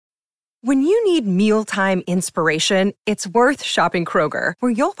When you need mealtime inspiration, it's worth shopping Kroger,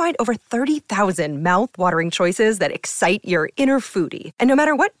 where you'll find over 30,000 mouth-watering choices that excite your inner foodie. And no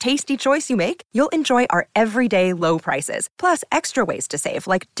matter what tasty choice you make, you'll enjoy our everyday low prices, plus extra ways to save,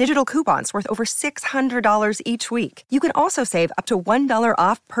 like digital coupons worth over $600 each week. You can also save up to $1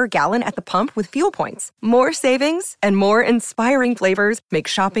 off per gallon at the pump with fuel points. More savings and more inspiring flavors make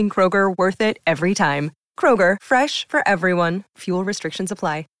shopping Kroger worth it every time. Kroger, fresh for everyone. Fuel restrictions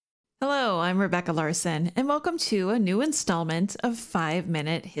apply. Hello, I'm Rebecca Larson, and welcome to a new installment of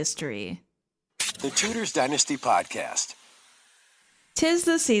 5-Minute History. The Tudors Dynasty Podcast. 'Tis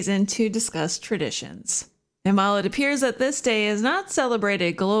the season to discuss traditions. And while it appears that this day is not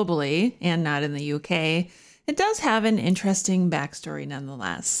celebrated globally, and not in the UK, it does have an interesting backstory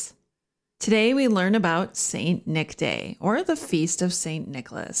nonetheless. Today we learn about St. Nick Day, or the Feast of St.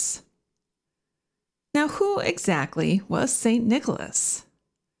 Nicholas. Now, who exactly was St. Nicholas?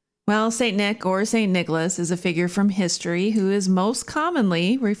 Well, St. Nick or St. Nicholas is a figure from history who is most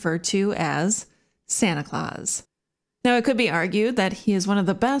commonly referred to as Santa Claus. Now, it could be argued that he is one of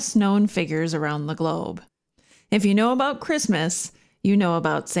the best known figures around the globe. If you know about Christmas, you know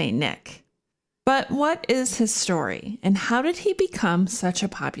about St. Nick. But what is his story, and how did he become such a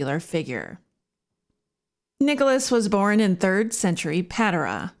popular figure? Nicholas was born in 3rd century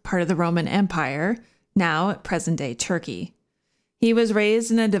Patara, part of the Roman Empire, now at present-day Turkey. He was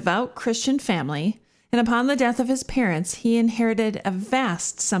raised in a devout Christian family, and upon the death of his parents, he inherited a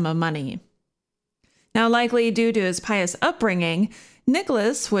vast sum of money. Now, likely due to his pious upbringing,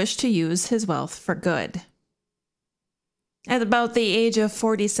 Nicholas wished to use his wealth for good. At about the age of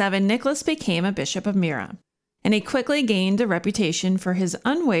 47, Nicholas became a bishop of Myra, and he quickly gained a reputation for his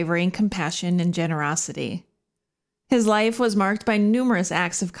unwavering compassion and generosity. His life was marked by numerous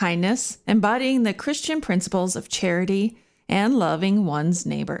acts of kindness, embodying the Christian principles of charity and loving one's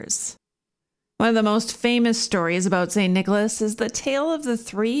neighbors. One of the most famous stories about St. Nicholas is the tale of the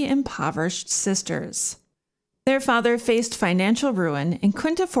 3 impoverished sisters. Their father faced financial ruin and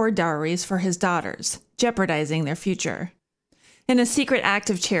couldn't afford dowries for his daughters, jeopardizing their future. In a secret act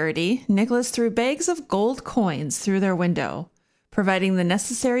of charity, Nicholas threw bags of gold coins through their window, providing the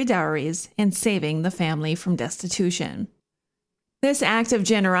necessary dowries and saving the family from destitution. This act of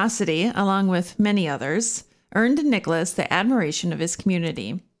generosity, along with many others, earned Nicholas the admiration of his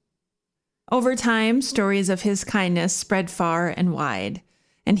community. Over time, stories of his kindness spread far and wide,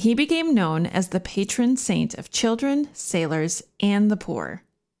 and he became known as the patron saint of children, sailors, and the poor.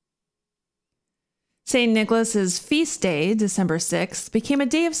 St. Nicholas's feast day, December 6th, became a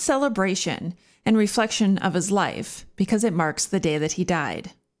day of celebration and reflection of his life because it marks the day that he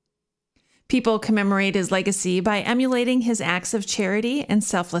died. People commemorate his legacy by emulating his acts of charity and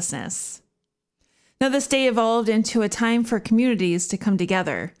selflessness. Now, this day evolved into a time for communities to come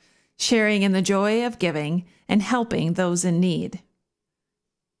together, sharing in the joy of giving and helping those in need.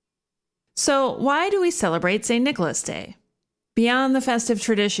 So, why do we celebrate St. Nicholas Day? Beyond the festive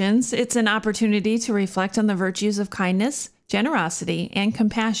traditions, it's an opportunity to reflect on the virtues of kindness, generosity, and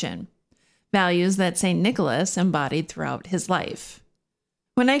compassion, values that St. Nicholas embodied throughout his life.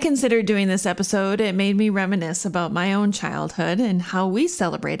 When I considered doing this episode, it made me reminisce about my own childhood and how we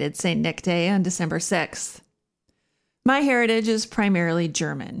celebrated St. Nick Day on December 6th. My heritage is primarily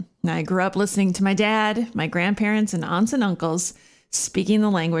German. I grew up listening to my dad, my grandparents, and aunts and uncles speaking the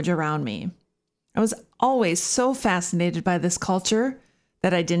language around me. I was always so fascinated by this culture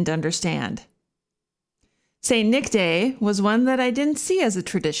that I didn't understand. St. Nick Day was one that I didn't see as a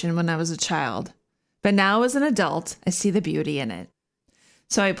tradition when I was a child, but now as an adult, I see the beauty in it.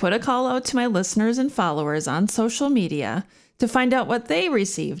 So I put a call out to my listeners and followers on social media to find out what they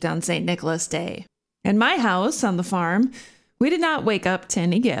received on St. Nicholas Day. In my house on the farm, we did not wake up to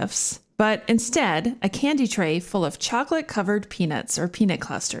any gifts, but instead a candy tray full of chocolate-covered peanuts or peanut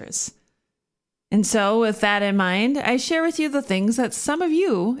clusters. And so with that in mind, I share with you the things that some of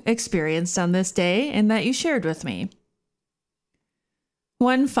you experienced on this day and that you shared with me.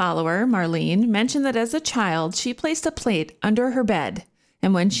 One follower, Marlene, mentioned that as a child, she placed a plate under her bed,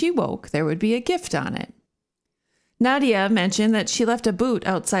 and when she woke, there would be a gift on it. Nadia mentioned that she left a boot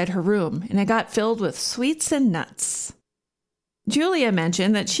outside her room, and it got filled with sweets and nuts. Julia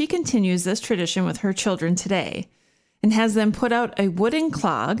mentioned that she continues this tradition with her children today, and has them put out a wooden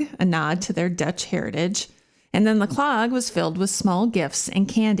clog, a nod to their Dutch heritage, and then the clog was filled with small gifts and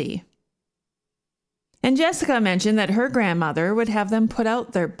candy. And Jessica mentioned that her grandmother would have them put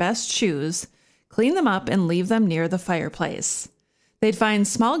out their best shoes, clean them up, and leave them near the fireplace. They'd find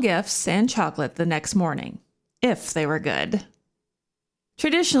small gifts and chocolate the next morning, if they were good.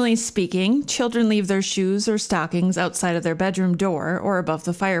 Traditionally speaking, children leave their shoes or stockings outside of their bedroom door or above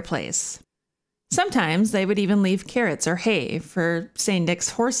the fireplace. Sometimes they would even leave carrots or hay for St. Nick's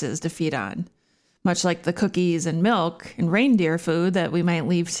horses to feed on, much like the cookies and milk and reindeer food that we might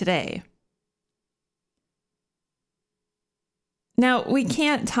leave today. Now, we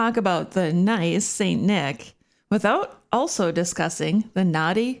can't talk about the nice St. Nick without also discussing the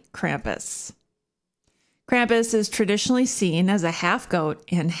naughty Krampus. Krampus is traditionally seen as a half-goat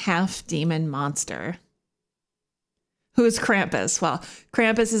and half-demon monster. Who is Krampus? Well,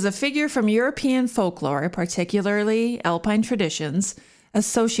 Krampus is a figure from European folklore, particularly Alpine traditions,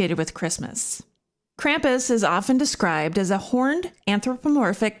 associated with Christmas. Krampus is often described as a horned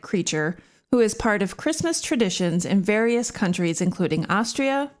anthropomorphic creature who is part of Christmas traditions in various countries including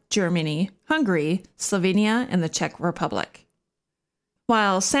Austria, Germany, Hungary, Slovenia, and the Czech Republic.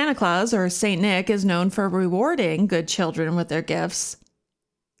 While Santa Claus, or St. Nick, is known for rewarding good children with their gifts,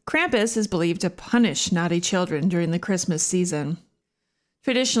 Krampus is believed to punish naughty children during the Christmas season.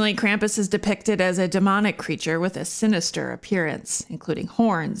 Traditionally, Krampus is depicted as a demonic creature with a sinister appearance, including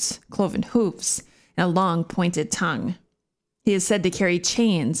horns, cloven hoofs, and a long pointed tongue. He is said to carry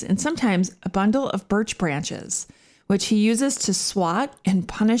chains and sometimes a bundle of birch branches, which he uses to swat and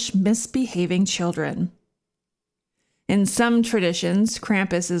punish misbehaving children. In some traditions,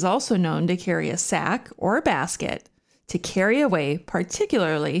 Krampus is also known to carry a sack or a basket to carry away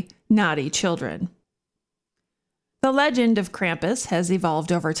particularly naughty children. The legend of Krampus has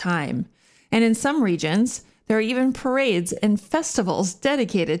evolved over time, and in some regions, there are even parades and festivals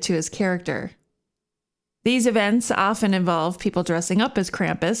dedicated to his character. These events often involve people dressing up as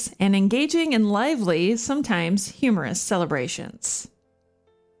Krampus and engaging in lively, sometimes humorous celebrations.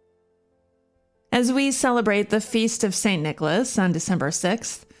 As we celebrate the Feast of St. Nicholas on December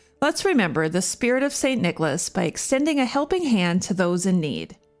 6th, let's remember the spirit of St. Nicholas by extending a helping hand to those in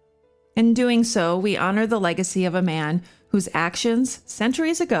need. In doing so, we honor the legacy of a man whose actions,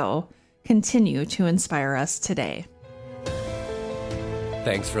 centuries ago, continue to inspire us today.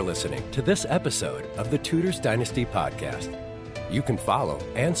 Thanks for listening to this episode of the Tudors Dynasty Podcast. You can follow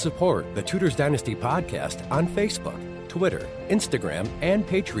and support the Tudors Dynasty Podcast on Facebook, Twitter, Instagram, and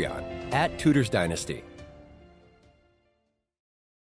Patreon @Tudors Dynasty.